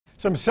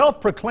Some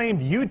self-proclaimed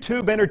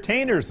YouTube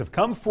entertainers have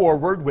come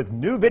forward with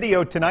new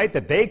video tonight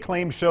that they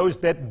claim shows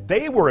that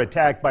they were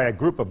attacked by a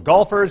group of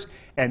golfers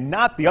and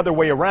not the other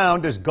way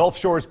around, as Gulf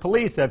Shores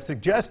police have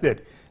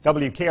suggested.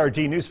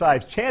 WKRG News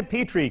 5's Chad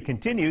Petrie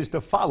continues to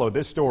follow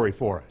this story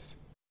for us.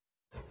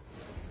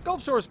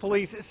 Gulf Shores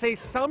police say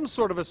some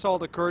sort of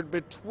assault occurred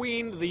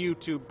between the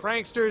YouTube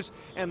pranksters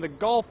and the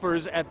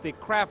golfers at the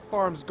Kraft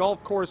Farms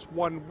golf course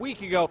 1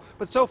 week ago,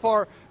 but so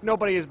far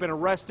nobody has been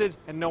arrested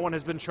and no one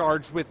has been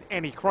charged with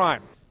any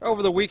crime.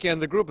 Over the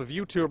weekend, the group of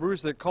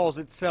YouTubers that calls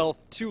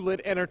itself Too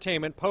Lit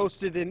Entertainment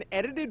posted an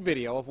edited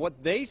video of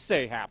what they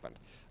say happened.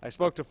 I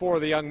spoke to 4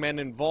 of the young men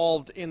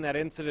involved in that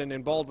incident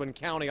in Baldwin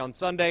County on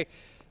Sunday.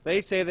 They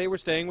say they were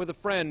staying with a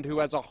friend who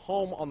has a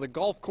home on the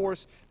golf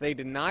course. They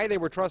deny they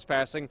were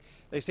trespassing.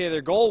 They say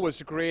their goal was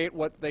to create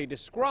what they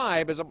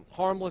describe as a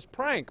harmless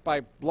prank by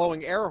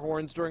blowing air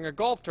horns during a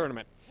golf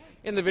tournament.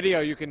 In the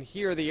video, you can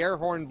hear the air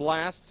horn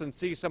blasts and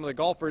see some of the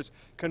golfers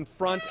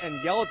confront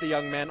and yell at the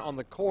young men on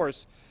the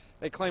course.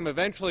 They claim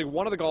eventually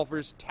one of the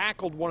golfers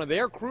tackled one of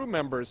their crew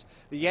members.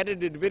 The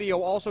edited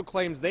video also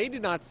claims they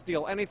did not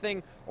steal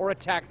anything or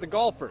attack the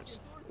golfers.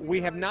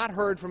 We have not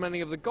heard from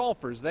any of the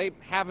golfers. They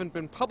haven't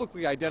been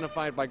publicly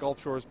identified by Gulf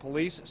Shores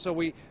police, so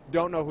we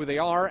don't know who they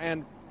are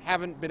and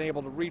haven't been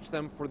able to reach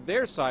them for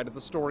their side of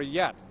the story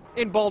yet.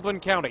 In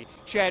Baldwin County,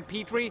 Chad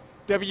Petrie,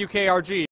 WKRG.